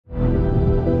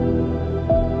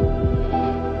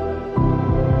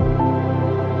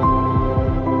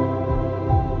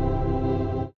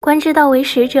观之道为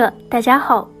使者，大家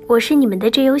好，我是你们的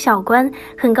挚友小观，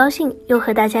很高兴又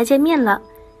和大家见面了。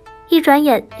一转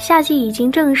眼，夏季已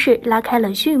经正式拉开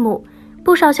了序幕，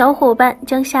不少小伙伴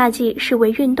将夏季视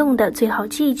为运动的最好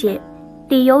季节，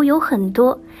理由有很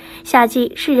多。夏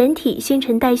季是人体新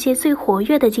陈代谢最活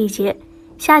跃的季节，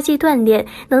夏季锻炼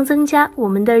能增加我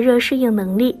们的热适应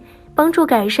能力，帮助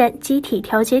改善机体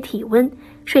调节体温、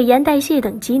水盐代谢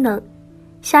等机能。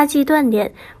夏季锻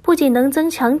炼不仅能增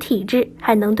强体质，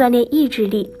还能锻炼意志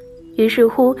力。于是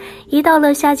乎，一到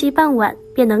了夏季傍晚，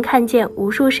便能看见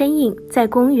无数身影在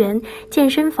公园、健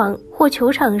身房或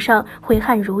球场上挥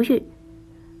汗如雨。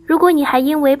如果你还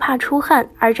因为怕出汗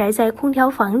而宅在空调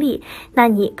房里，那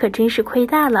你可真是亏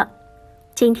大了。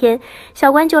今天，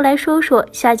小关就来说说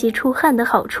夏季出汗的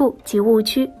好处及误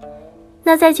区。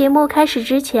那在节目开始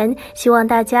之前，希望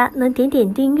大家能点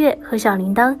点订阅和小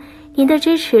铃铛，您的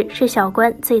支持是小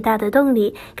关最大的动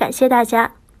力，感谢大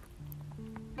家。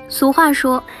俗话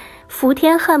说，伏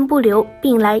天汗不流，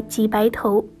病来即白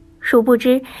头。殊不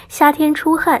知，夏天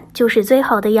出汗就是最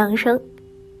好的养生。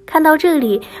看到这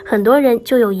里，很多人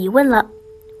就有疑问了，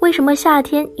为什么夏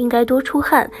天应该多出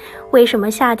汗？为什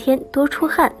么夏天多出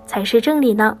汗才是正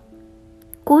理呢？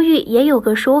古语也有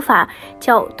个说法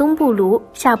叫冬不炉，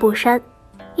夏不山，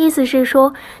意思是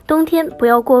说冬天不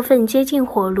要过分接近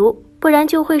火炉，不然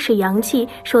就会使阳气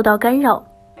受到干扰。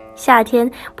夏天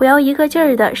不要一个劲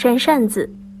儿地扇扇子，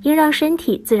应让身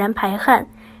体自然排汗。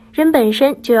人本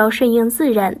身就要顺应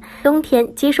自然，冬天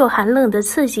接受寒冷的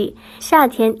刺激，夏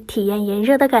天体验炎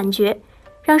热的感觉，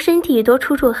让身体多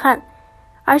出出汗。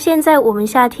而现在我们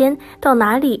夏天到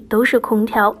哪里都是空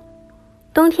调，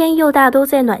冬天又大都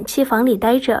在暖气房里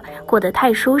待着，过得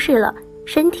太舒适了，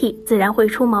身体自然会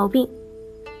出毛病。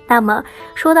那么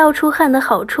说到出汗的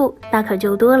好处，那可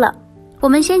就多了。我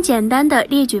们先简单的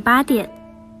列举8点。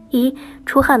1.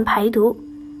 出汗排毒。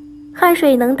汗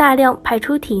水能大量排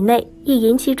出体内易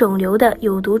引起肿瘤的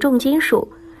有毒重金属，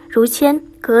如铅、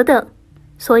镉等，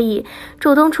所以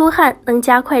主动出汗能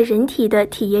加快人体的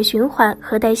体液循环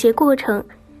和代谢过程，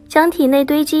将体内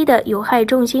堆积的有害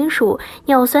重金属、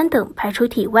尿酸等排出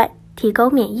体外，提高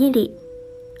免疫力。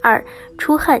2.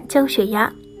 出汗降血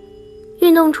压。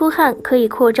运动出汗可以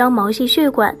扩张毛细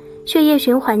血管，血液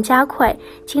循环加快，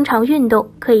经常运动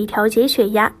可以调节血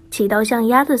压，起到降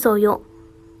压的作用。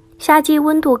夏季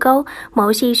温度高，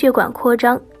毛细血管扩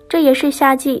张，这也是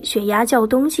夏季血压较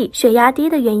冬季血压低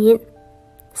的原因。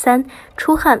3.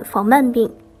 出汗防慢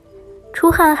病。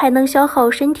出汗还能消耗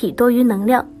身体多余能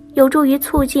量，有助于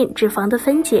促进脂肪的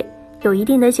分解，有一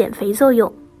定的减肥作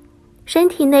用。身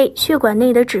体内血管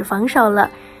内的脂肪少了，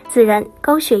自然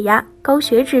高血压、高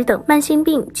血脂等慢性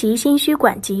病及心血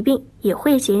管疾病也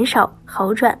会减少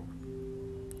好转。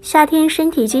夏天身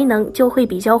体机能就会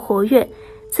比较活跃，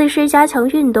此时加强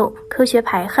运动，科学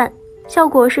排汗，效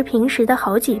果是平时的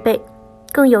好几倍，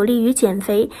更有利于减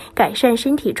肥，改善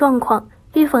身体状况，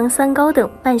预防3高等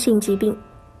慢性疾病。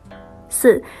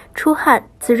4. 出汗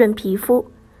滋润皮肤。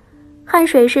汗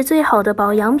水是最好的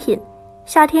保养品，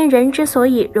夏天人之所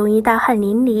以容易大汗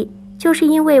淋漓，就是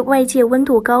因为外界温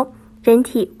度高，人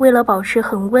体为了保持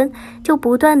恒温，就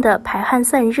不断的排汗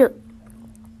散热，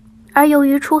而由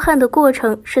于出汗的过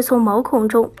程是从毛孔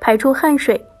中排出汗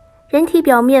水，人体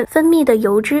表面分泌的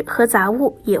油脂和杂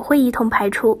物也会一同排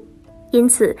出，因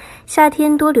此夏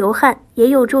天多流汗也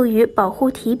有助于保护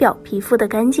体表皮肤的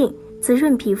干净，滋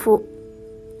润皮肤。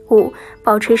5.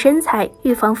 保持身材，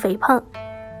预防肥胖。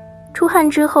出汗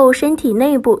之后，身体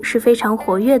内部是非常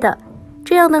活跃的，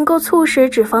这样能够促使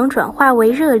脂肪转化为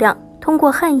热量，通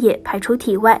过汗液排出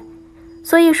体外。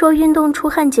所以说，运动出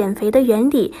汗减肥的原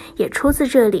理也出自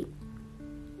这里。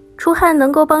出汗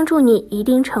能够帮助你一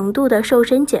定程度的瘦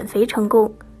身减肥成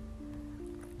功。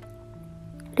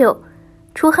6.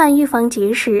 出汗预防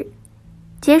结石。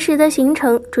结石的形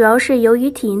成主要是由于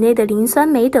体内的磷酸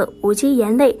镁等无机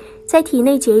盐类在体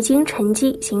内结晶沉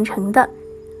积形成的，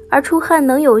而出汗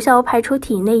能有效排出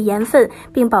体内盐分，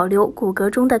并保留骨骼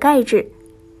中的钙质。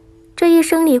这一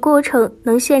生理过程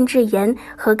能限制盐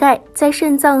和钙在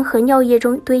肾脏和尿液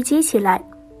中堆积起来，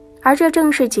而这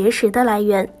正是结石的来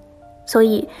源。所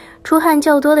以出汗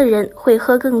较多的人会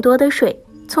喝更多的水，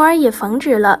从而也防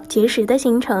止了结石的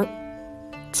形成。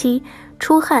7.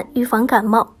 出汗预防感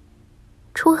冒。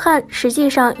出汗实际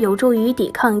上有助于抵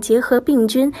抗结核病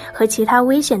菌和其他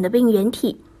危险的病原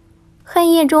体，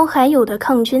汗液中含有的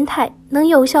抗菌肽能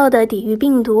有效地抵御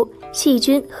病毒、细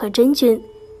菌和真菌，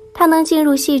它能进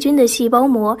入细菌的细胞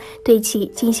膜，对其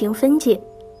进行分解。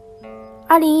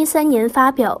2013年发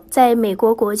表在美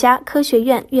国国家科学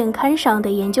院院刊上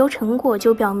的研究成果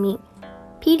就表明，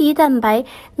皮梨蛋白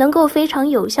能够非常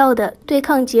有效地对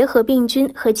抗结核病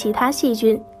菌和其他细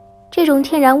菌，这种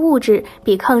天然物质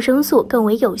比抗生素更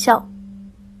为有效。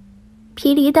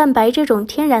皮梨蛋白这种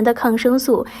天然的抗生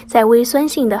素在微酸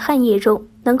性的汗液中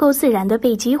能够自然的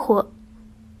被激活。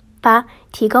8.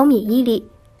 提高免疫力。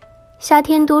夏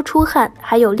天多出汗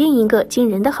还有另一个惊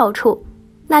人的好处，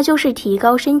那就是提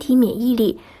高身体免疫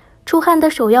力。出汗的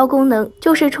首要功能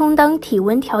就是充当体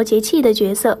温调节器的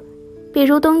角色，比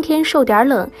如冬天受点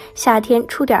冷，夏天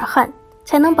出点汗，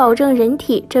才能保证人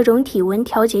体这种体温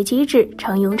调节机制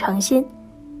常用常新。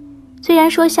虽然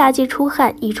说夏季出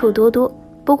汗益处多多，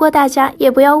不过大家也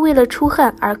不要为了出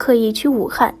汗而刻意去捂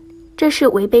汗，这是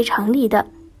违背常理的。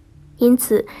因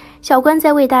此，小关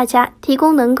在为大家提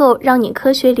供能够让你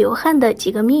科学流汗的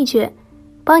几个秘诀，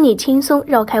帮你轻松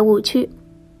绕开误区。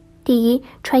第一，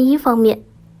穿衣方面，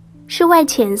室外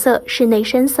浅色，室内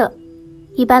深色。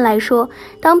一般来说，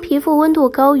当皮肤温度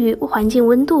高于环境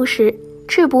温度时，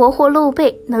赤膊或露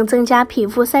背能增加皮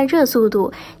肤散热速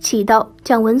度，起到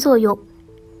降温作用。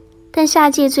但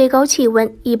夏季最高气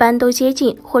温一般都接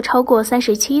近或超过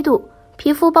37度，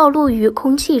皮肤暴露于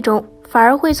空气中，反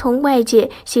而会从外界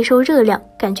吸收热量，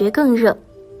感觉更热。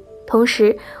同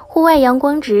时，户外阳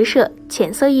光直射，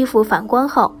浅色衣服反光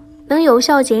好，能有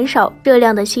效减少热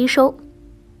量的吸收。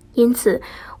因此，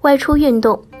外出运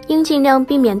动应尽量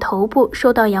避免头部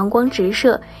受到阳光直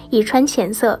射，以穿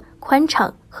浅色、宽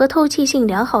敞和透气性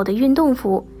良好的运动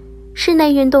服。室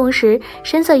内运动时，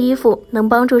深色衣服能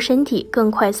帮助身体更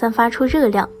快散发出热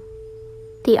量。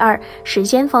第二，时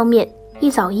间方面，一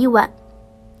早一晚。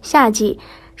夏季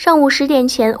上午10点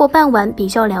前或傍晚比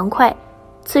较凉快，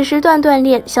此时段锻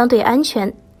炼相对安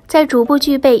全，在逐步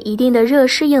具备一定的热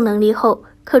适应能力后，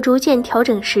可逐渐调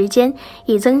整时间，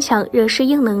以增强热适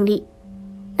应能力。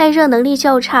耐热能力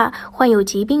较差、患有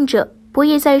疾病者不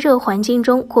宜在热环境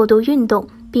中过度运动，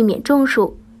避免中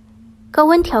暑。高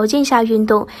温条件下运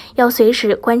动要随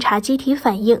时观察机体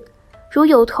反应，如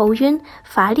有头晕、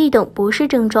乏力等不适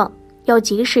症状，要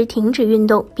及时停止运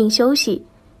动并休息。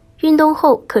运动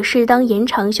后可适当延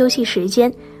长休息时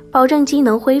间，保证机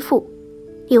能恢复。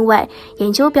另外，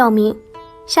研究表明，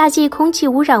夏季空气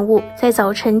污染物在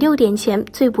早晨6点前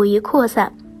最不易扩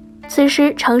散，此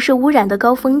时常是污染的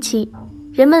高峰期。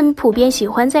人们普遍喜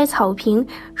欢在草坪、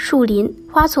树林、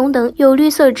花丛等有绿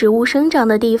色植物生长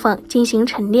的地方进行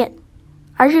晨练，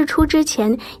而日出之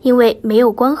前，因为没有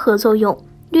光合作用，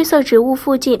绿色植物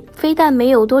附近非但没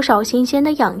有多少新鲜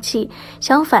的氧气，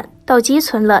相反倒积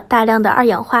存了大量的二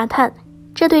氧化碳，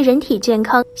这对人体健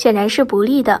康显然是不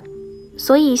利的。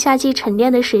所以夏季晨练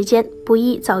的时间不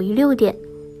宜早于6点。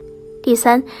第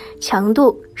三，强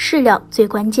度适量最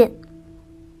关键。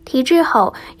体质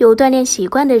好、有锻炼习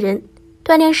惯的人，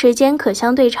锻炼时间可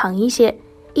相对长一些，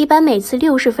一般每次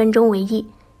60分钟为宜。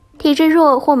体质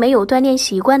弱或没有锻炼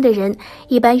习惯的人，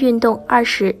一般运动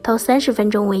20到30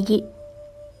分钟为宜。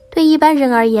对一般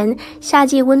人而言，夏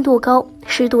季温度高、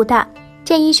湿度大，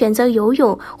建议选择游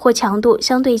泳或强度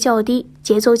相对较低、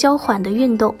节奏较缓的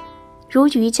运动，如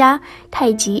瑜伽、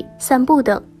太极、散步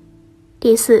等。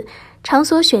第四，场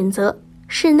所选择，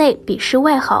室内比室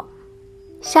外好。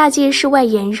夏季室外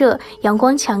炎热，阳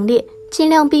光强烈，尽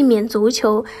量避免足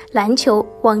球、篮球、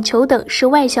网球等室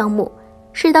外项目，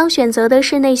适当选择的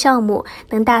室内项目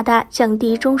能大大降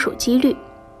低中暑几率。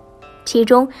其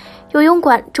中，游泳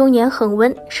馆终年恒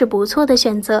温是不错的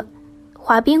选择，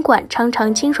滑冰馆常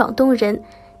常清爽动人，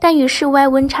但与室外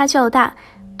温差较大，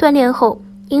锻炼后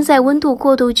应在温度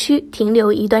过渡区停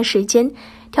留一段时间，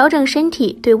调整身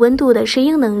体对温度的适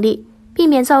应能力，避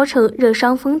免造成热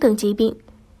伤风等疾病。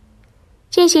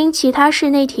进行其他室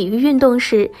内体育运动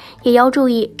时，也要注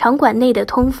意场馆内的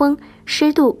通风、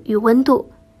湿度与温度，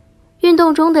运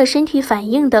动中的身体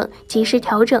反应等及时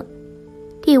调整。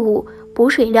第五，补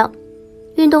水量。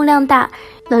运动量大，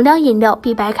能量饮料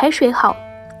比白开水好。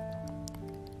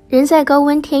人在高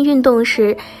温天运动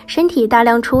时，身体大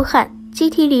量出汗，机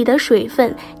体里的水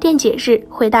分、电解质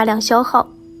会大量消耗，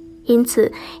因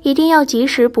此一定要及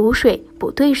时补水、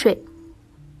补对水。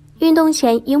运动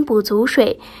前应补足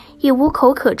水，以无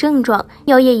口渴症状、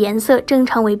尿液颜色正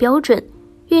常为标准。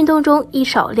运动中宜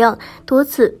少量、多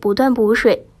次不断补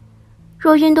水。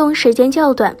若运动时间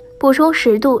较短，补充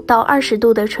10度到20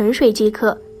度的纯水即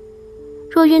可。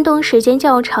若运动时间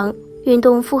较长，运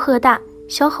动负荷大、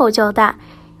消耗较大，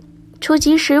除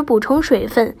及时补充水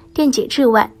分、电解质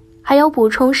外，还要补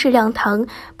充适量糖，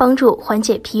帮助缓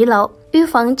解疲劳，预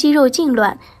防肌肉痉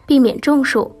挛，避免中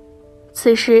暑。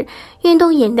此时，运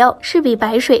动饮料是比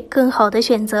白水更好的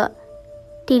选择。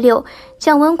第六，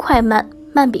降温快慢，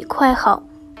慢比快好。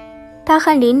大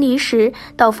汗淋漓时，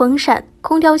到风扇、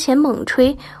空调前猛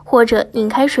吹，或者拧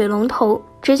开水龙头，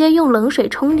直接用冷水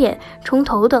冲脸、冲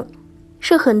头等，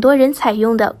是很多人采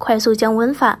用的快速降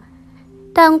温法。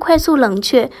但快速冷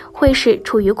却会使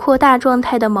处于扩大状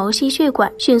态的毛细血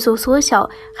管迅速缩小，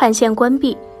汗腺关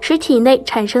闭，使体内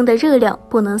产生的热量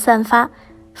不能散发，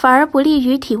反而不利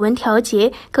于体温调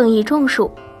节，更易中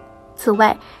暑。此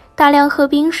外，大量喝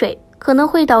冰水可能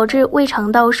会导致胃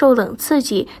肠道受冷刺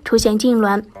激，出现痉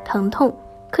挛、疼痛，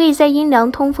可以在阴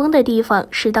凉通风的地方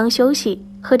适当休息，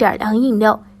喝点凉饮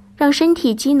料，让身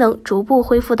体机能逐步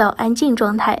恢复到安静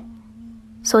状态。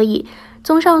所以，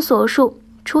综上所述，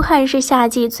出汗是夏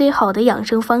季最好的养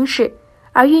生方式，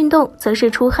而运动则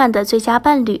是出汗的最佳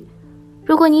伴侣。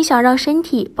如果你想让身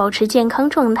体保持健康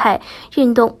状态，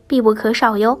运动必不可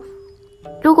少哟。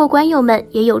如果观友们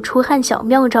也有出汗小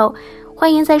妙招，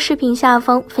欢迎在视频下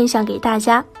方分享给大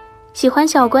家。喜欢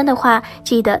小观的话，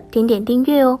记得点点订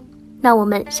阅哦。那我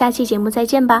们下期节目再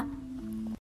见吧。